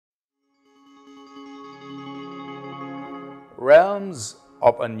realms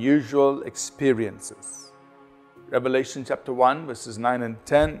of unusual experiences. Revelation chapter 1, verses 9 and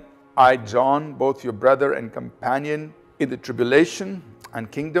 10. I, John, both your brother and companion in the tribulation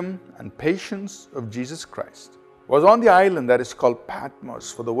and kingdom and patience of Jesus Christ, was on the island that is called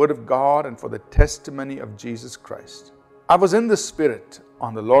Patmos for the word of God and for the testimony of Jesus Christ. I was in the Spirit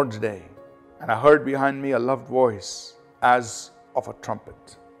on the Lord's day, and I heard behind me a loved voice as of a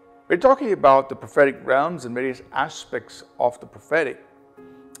trumpet. We're talking about the prophetic realms and various aspects of the prophetic.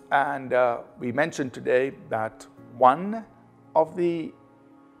 And we mentioned today that one of the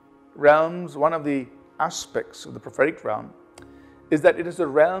realms, one of the aspects of the prophetic realm is that it is a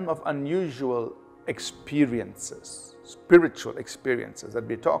realm of unusual experiences, spiritual experiences that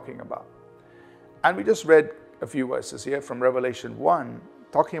we're talking about. And we just read a few verses here from Revelation 1,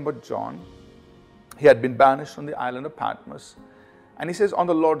 talking about John. He had been banished on the island of Patmos. And he says on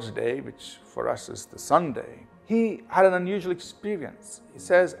the Lord's day, which for us is the Sunday, he had an unusual experience. He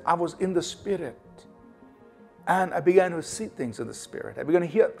says, I was in the Spirit and I began to see things in the Spirit. I began to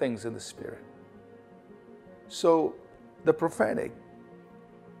hear things in the Spirit. So the prophetic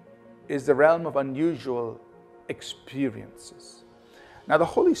is the realm of unusual experiences. Now the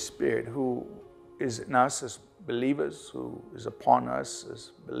Holy Spirit, who is in us as believers, who is upon us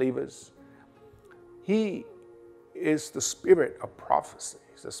as believers, He is the Spirit of prophecy.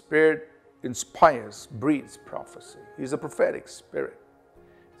 The Spirit inspires, breathes prophecy. He's a prophetic Spirit.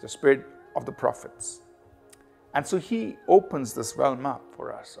 He's the Spirit of the prophets. And so He opens this realm up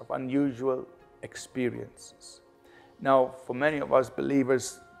for us of unusual experiences. Now, for many of us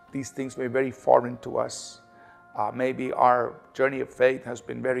believers, these things may be very foreign to us. Maybe our journey of faith has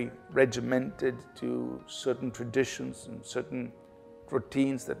been very regimented to certain traditions and certain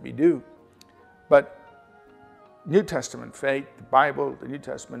routines that we do. But New Testament faith, the Bible, the New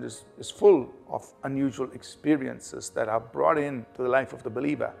Testament is full of unusual experiences that are brought into the life of the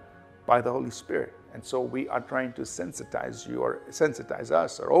believer by the Holy Spirit. And so we are trying to sensitize you or sensitize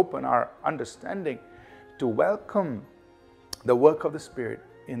us or open our understanding to welcome the work of the Spirit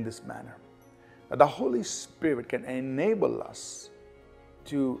in this manner. That the Holy Spirit can enable us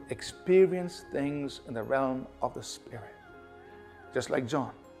to experience things in the realm of the Spirit. Just like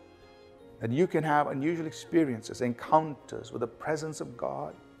John. That you can have unusual experiences, encounters with the presence of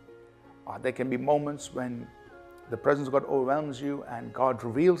God. There can be moments when the presence of God overwhelms you and God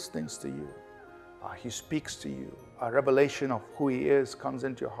reveals things to you. He speaks to you. A revelation of who He is comes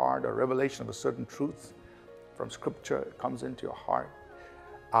into your heart, or a revelation of a certain truth from Scripture comes into your heart.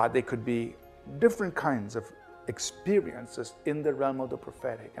 There could be different kinds of experiences in the realm of the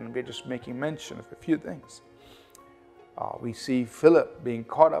prophetic, and we're just making mention of a few things. We see Philip being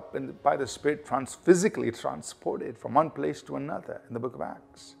caught up by the Spirit, physically transported from one place to another in the book of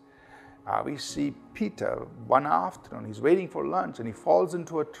Acts. We see Peter one afternoon, he's waiting for lunch and he falls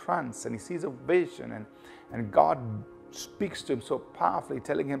into a trance and he sees a vision and God speaks to him so powerfully,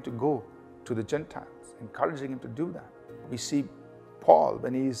 telling him to go to the Gentiles, encouraging him to do that. We see Paul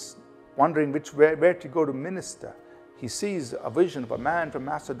when he's wondering where to go to minister. He sees a vision of a man from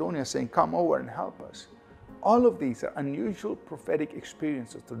Macedonia saying, come over and help us. All of these are unusual prophetic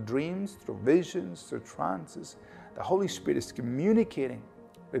experiences through dreams, through visions, through trances. The Holy Spirit is communicating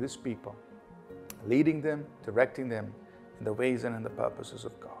with His people, leading them, directing them in the ways and in the purposes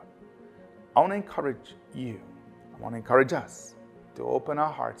of God. I want to encourage you, I want to encourage us to open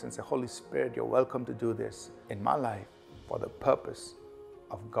our hearts and say, Holy Spirit, you're welcome to do this in my life for the purpose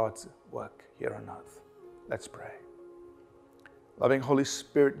of God's work here on earth. Let's pray. Loving Holy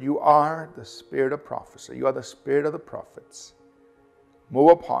Spirit, you are the Spirit of prophecy. You are the Spirit of the prophets. Move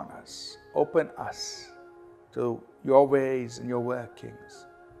upon us. Open us to your ways and your workings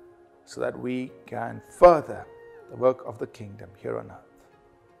so that we can further the work of the kingdom here on earth.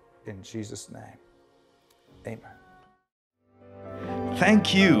 In Jesus' name, amen.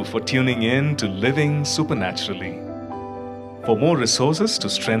 Thank you for tuning in to Living Supernaturally. For more resources to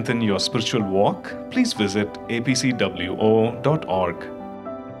strengthen your spiritual walk, please visit apcwo.org.